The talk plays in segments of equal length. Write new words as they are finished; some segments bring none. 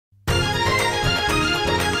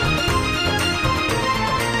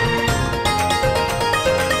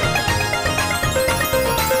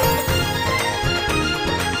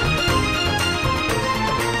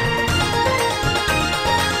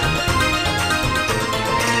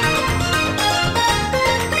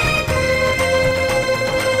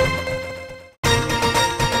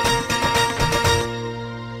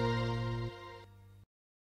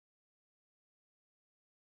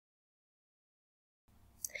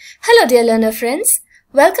Hello dear learner friends,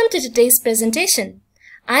 welcome to today's presentation.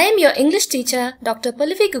 I am your English teacher Dr.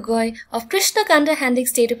 Pallavi Gogoi of Krishna Kanda Handing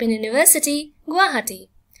State Open University, Guwahati.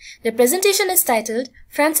 The presentation is titled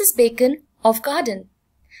Francis Bacon of Garden,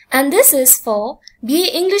 and this is for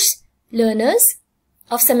BA English learners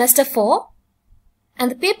of semester 4,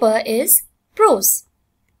 and the paper is Prose.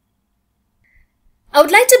 I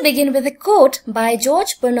would like to begin with a quote by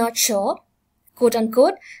George Bernard Shaw, quote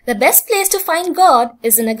unquote, "The best place to find God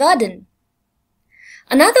is in a garden."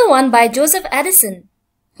 Another one by Joseph Addison,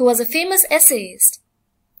 who was a famous essayist,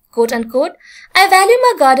 quote unquote, "I value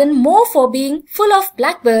my garden more for being full of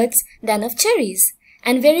blackbirds than of cherries,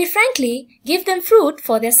 and very frankly give them fruit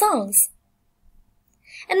for their songs."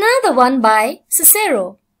 And another one by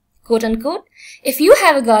Cicero, quote unquote, "If you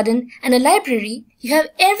have a garden and a library, you have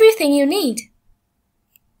everything you need."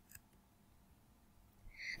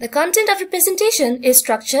 The content of the presentation is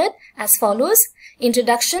structured as follows: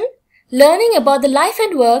 introduction, learning about the life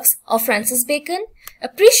and works of Francis Bacon,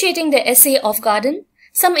 appreciating the essay of Garden,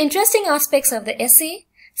 some interesting aspects of the essay,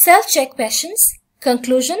 self-check questions,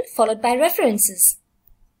 conclusion followed by references.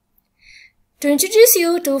 To introduce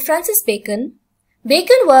you to Francis Bacon,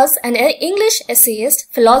 Bacon was an English essayist,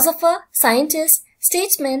 philosopher, scientist,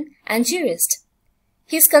 statesman, and jurist.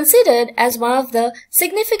 He is considered as one of the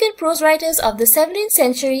significant prose writers of the 17th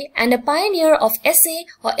century and a pioneer of essay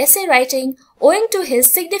or essay writing owing to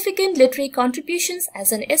his significant literary contributions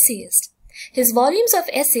as an essayist. His volumes of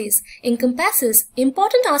essays encompasses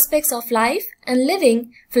important aspects of life and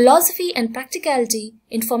living, philosophy and practicality,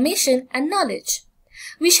 information and knowledge.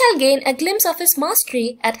 We shall gain a glimpse of his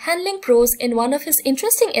mastery at handling prose in one of his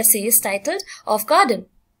interesting essays titled Of Garden.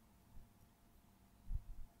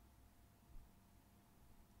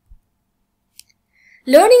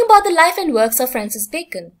 Learning about the life and works of Francis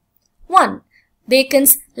Bacon. 1.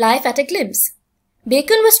 Bacon's life at a glimpse.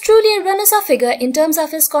 Bacon was truly a Renaissance figure in terms of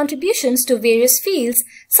his contributions to various fields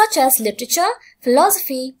such as literature,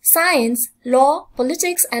 philosophy, science, law,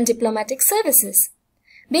 politics, and diplomatic services.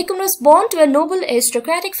 Bacon was born to a noble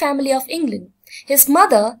aristocratic family of England. His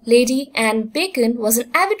mother, Lady Anne Bacon, was an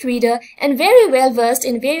avid reader and very well versed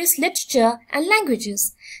in various literature and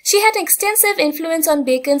languages. She had extensive influence on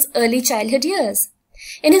Bacon's early childhood years.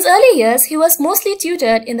 In his early years, he was mostly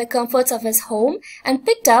tutored in the comforts of his home and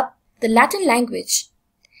picked up the Latin language.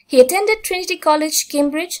 He attended Trinity College,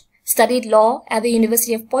 Cambridge, studied law at the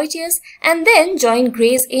University of Poitiers, and then joined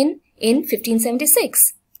Gray's Inn in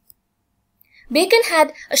 1576. Bacon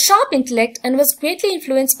had a sharp intellect and was greatly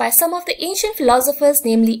influenced by some of the ancient philosophers,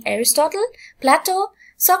 namely Aristotle, Plato,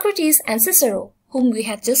 Socrates, and Cicero, whom we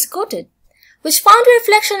had just quoted, which found a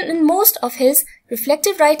reflection in most of his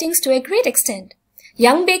reflective writings to a great extent.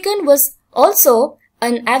 Young Bacon was also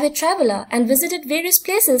an avid traveler and visited various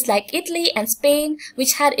places like Italy and Spain,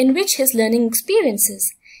 which had enriched his learning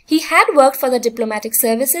experiences. He had worked for the diplomatic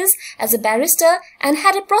services as a barrister and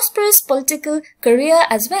had a prosperous political career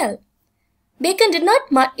as well. Bacon did not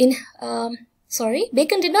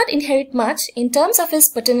inherit much in terms of his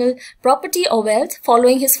paternal property or wealth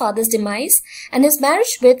following his father's demise, and his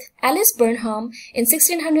marriage with Alice Burnham in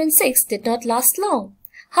 1606 did not last long.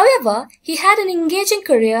 However, he had an engaging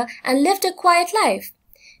career and lived a quiet life.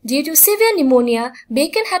 Due to severe pneumonia,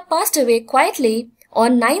 Bacon had passed away quietly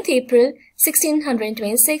on 9th April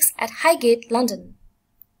 1626 at Highgate, London.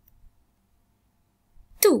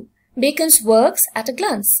 2. Bacon's works at a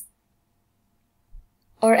glance,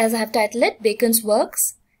 or as I have titled it, Bacon's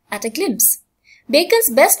works at a glimpse. Bacon's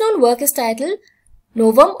best-known work is titled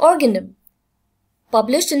Novum Organum,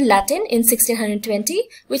 published in Latin in 1620,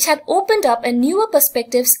 which had opened up a newer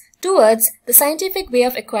perspectives towards the scientific way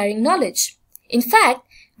of acquiring knowledge. In fact,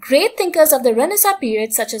 great thinkers of the Renaissance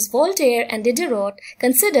period such as Voltaire and Diderot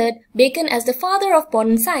considered Bacon as the father of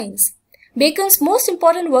modern science. Bacon's most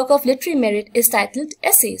important work of literary merit is titled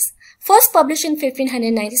Essays, first published in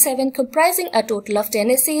 1597 comprising a total of 10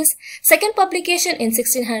 essays, second publication in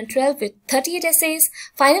 1612 with 38 essays,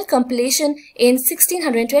 final compilation in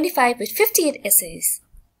 1625 with 58 essays.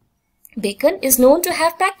 Bacon is known to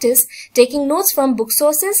have practiced taking notes from book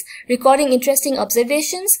sources, recording interesting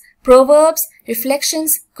observations, proverbs,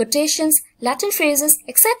 reflections, quotations, Latin phrases,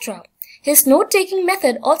 etc. His note-taking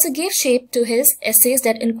method also gave shape to his essays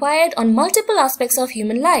that inquired on multiple aspects of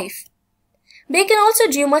human life. Bacon also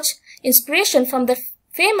drew much inspiration from the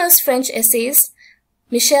famous French essayist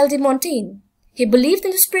Michel de Montaigne. He believed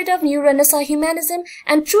in the spirit of New Renaissance humanism,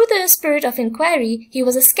 and through the spirit of inquiry, he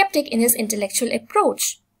was a skeptic in his intellectual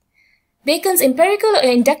approach. Bacon's empirical or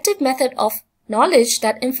inductive method of knowledge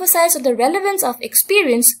that emphasized on the relevance of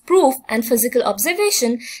experience, proof, and physical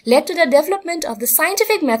observation led to the development of the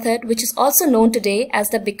scientific method, which is also known today as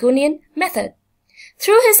the Baconian method.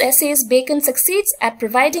 Through his essays, Bacon succeeds at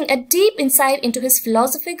providing a deep insight into his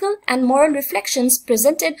philosophical and moral reflections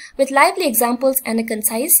presented with lively examples and a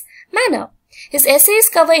concise manner. His essays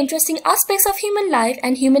cover interesting aspects of human life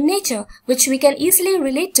and human nature, which we can easily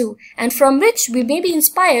relate to, and from which we may be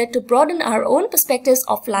inspired to broaden our own perspectives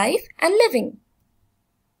of life and living.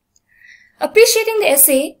 Appreciating the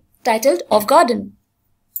essay titled Of Garden.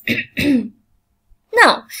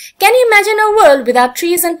 Now, can you imagine a world without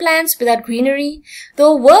trees and plants, without greenery?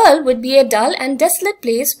 The world would be a dull and desolate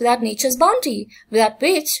place without nature's bounty, without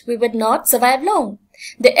which we would not survive long.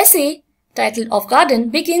 The essay titled Of Garden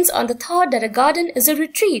begins on the thought that a garden is a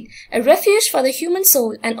retreat, a refuge for the human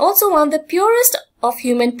soul, and also one of the purest of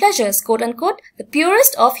human pleasures, quote-unquote, the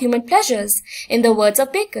purest of human pleasures, in the words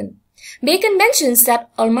of Bacon. Bacon mentions that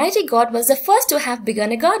Almighty God was the first to have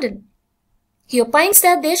begun a garden. He opines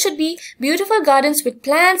that there should be beautiful gardens with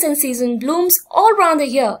plants and season blooms all round the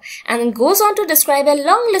year, and then goes on to describe a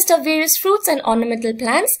long list of various fruits and ornamental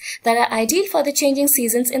plants that are ideal for the changing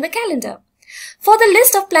seasons in the calendar. For the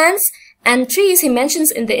list of plants and trees he mentions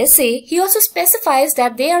in the essay, he also specifies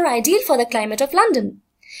that they are ideal for the climate of London.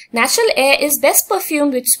 Natural air is best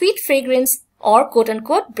perfumed with sweet fragrance or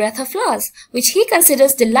quote-unquote breath of flowers, which he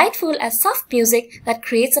considers delightful as soft music that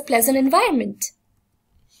creates a pleasant environment.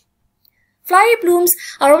 Flowery blooms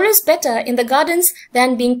are always better in the gardens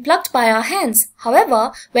than being plucked by our hands.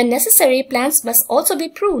 However, when necessary, plants must also be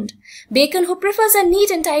pruned. Bacon, who prefers a neat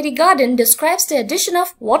and tidy garden, describes the addition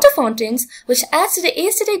of water fountains, which adds to the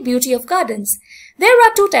aesthetic beauty of gardens. There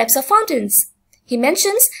are two types of fountains. He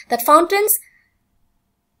mentions that fountains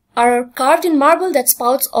are carved in marble that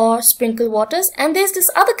spouts or sprinkle waters, and there's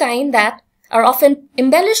this other kind that are often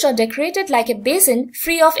embellished or decorated like a basin,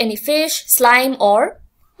 free of any fish, slime, or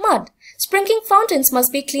mud. Sprinkling fountains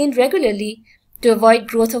must be cleaned regularly to avoid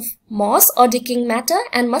growth of moss or decaying matter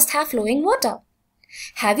and must have flowing water.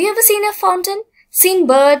 Have you ever seen a fountain, seen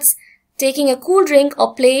birds taking a cool drink,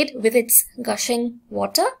 or played with its gushing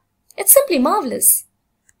water? It's simply marvelous.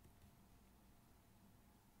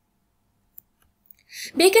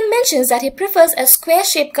 Bacon mentions that he prefers a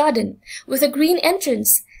square-shaped garden with a green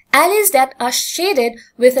entrance, alleys that are shaded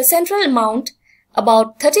with a central mount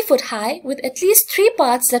about 30 foot high, with at least 3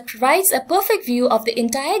 paths that provides a perfect view of the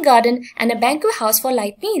entire garden, and a banquet house for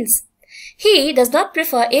light meals. He does not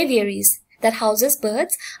prefer aviaries that houses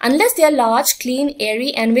birds unless they are large, clean,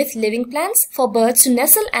 airy, and with living plants for birds to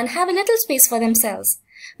nestle and have a little space for themselves.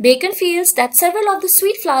 Bacon feels that several of the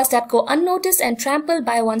sweet flowers that go unnoticed and trampled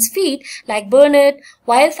by one's feet, like burnet,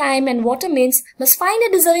 wild thyme, and water mints, must find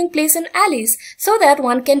a deserving place in alleys so that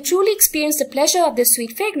one can truly experience the pleasure of their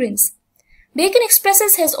sweet fragrance. Bacon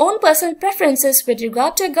expresses his own personal preferences with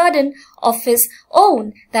regard to a garden of his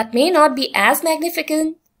own that may not be as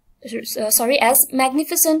magnificent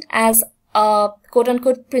as a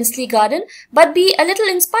quote-unquote princely garden, but be a little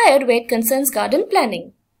inspired where it concerns garden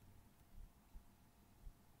planning.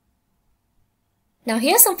 Now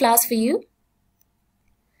here are some flowers for you.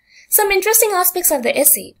 Some interesting aspects of the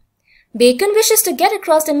essay. Bacon wishes to get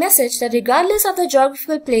across the message that regardless of the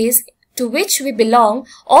geographical place to which we belong,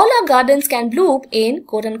 all our gardens can bloom in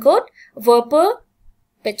quote-unquote verper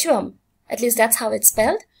petuum. At least that's how it's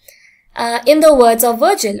spelled. In the words of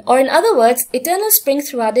Virgil, or in other words, eternal spring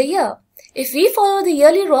throughout the year, if we follow the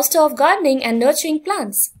yearly roster of gardening and nurturing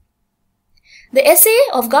plants. The essay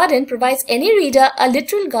of Garden provides any reader a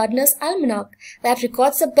literal gardener's almanac that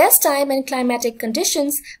records the best time and climatic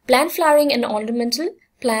conditions, plant flowering and ornamental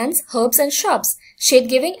plants, herbs and shrubs,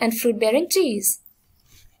 shade-giving and fruit-bearing trees.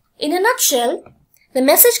 In a nutshell, the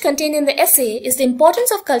message contained in the essay is the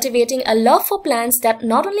importance of cultivating a love for plants that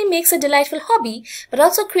not only makes a delightful hobby, but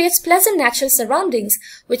also creates pleasant natural surroundings,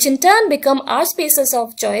 which in turn become our spaces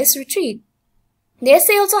of joyous retreat. The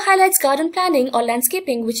essay also highlights garden planning or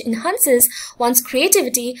landscaping, which enhances one's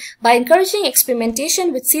creativity by encouraging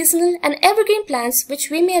experimentation with seasonal and evergreen plants,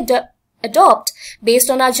 which we may adopt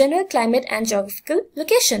based on our general climate and geographical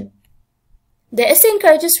location. The essay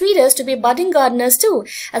encourages readers to be budding gardeners too,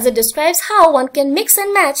 as it describes how one can mix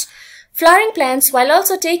and match flowering plants while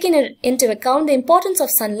also taking into account the importance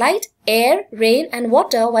of sunlight, air, rain, and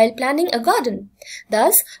water while planting a garden.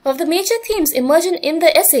 Thus, one of the major themes emerging in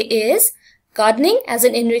the essay is gardening as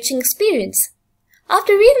an enriching experience.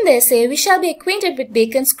 After reading the essay, we shall be acquainted with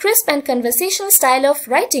Bacon's crisp and conversational style of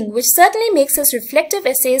writing, which certainly makes his reflective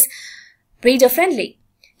essays reader-friendly.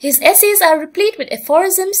 His essays are replete with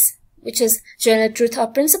aphorisms, which is general truth or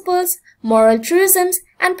principles, moral truisms,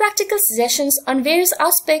 and practical suggestions on various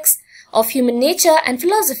aspects of human nature and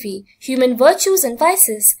philosophy, human virtues and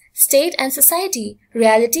vices, state and society,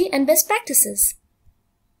 reality and best practices.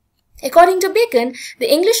 According to Bacon,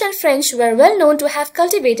 the English and French were well known to have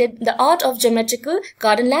cultivated the art of geometrical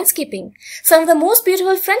garden landscaping. Some of the most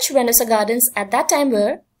beautiful French Renaissance gardens at that time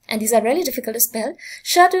were, and these are really difficult to spell,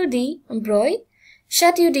 Château d'Amboise,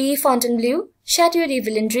 Château de Fontainebleau, Château de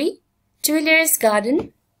Villandry, Tuileries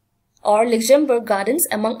Garden, or Luxembourg Gardens,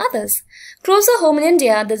 among others. Closer home in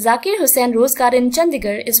India, the Zakir Hussain Rose Garden in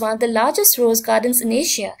Chandigarh is one of the largest rose gardens in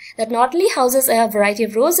Asia that not only houses a variety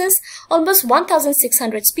of roses, almost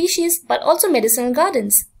 1,600 species, but also medicinal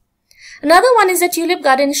gardens. Another one is the Tulip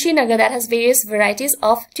Garden in Srinagar that has various varieties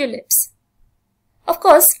of tulips. Of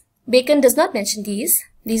course, Bacon does not mention these.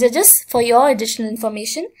 These are just for your additional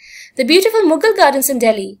information. The beautiful Mughal Gardens in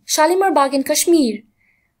Delhi, Shalimar Bagh in Kashmir,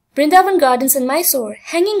 Vrindavan Gardens in Mysore,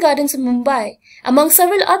 Hanging Gardens in Mumbai, among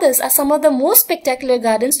several others, are some of the most spectacular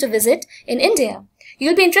gardens to visit in India.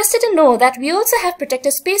 You'll be interested to know that we also have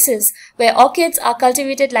protected spaces where orchids are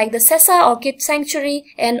cultivated, like the Sessa Orchid Sanctuary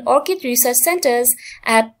and Orchid Research Centers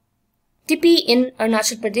at Tipi in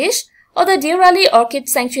Arunachal Pradesh or the Deorali Orchid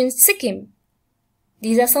Sanctuary in Sikkim.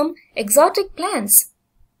 These are some exotic plants,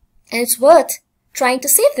 and it's worth trying to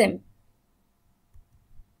save them.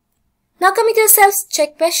 Now coming to the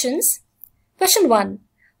self-check questions. Question 1.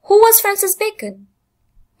 Who was Francis Bacon?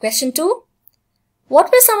 Question 2.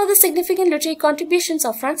 What were some of the significant literary contributions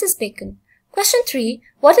of Francis Bacon? Question 3.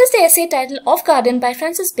 What is the essay title of Garden by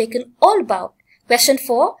Francis Bacon all about? Question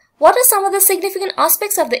 4. What are some of the significant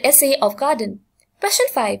aspects of the essay of Garden? Question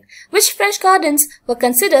 5. Which French gardens were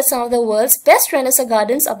considered some of the world's best Renaissance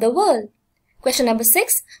gardens of the world? Question number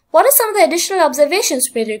 6. What are some of the additional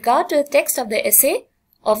observations with regard to the text of the essay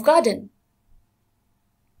of Garden?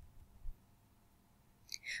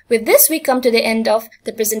 With this, we come to the end of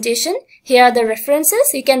the presentation. Here are the references.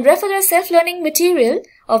 You can refer to the self-learning material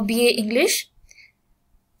of BA English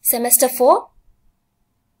Semester 4,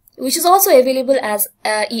 which is also available as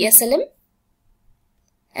ESLM.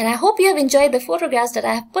 And I hope you have enjoyed the photographs that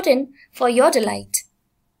I have put in for your delight.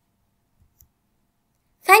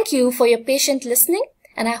 Thank you for your patient listening,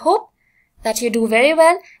 and I hope that you do very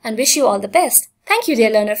well and wish you all the best. Thank you, dear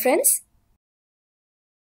learner friends.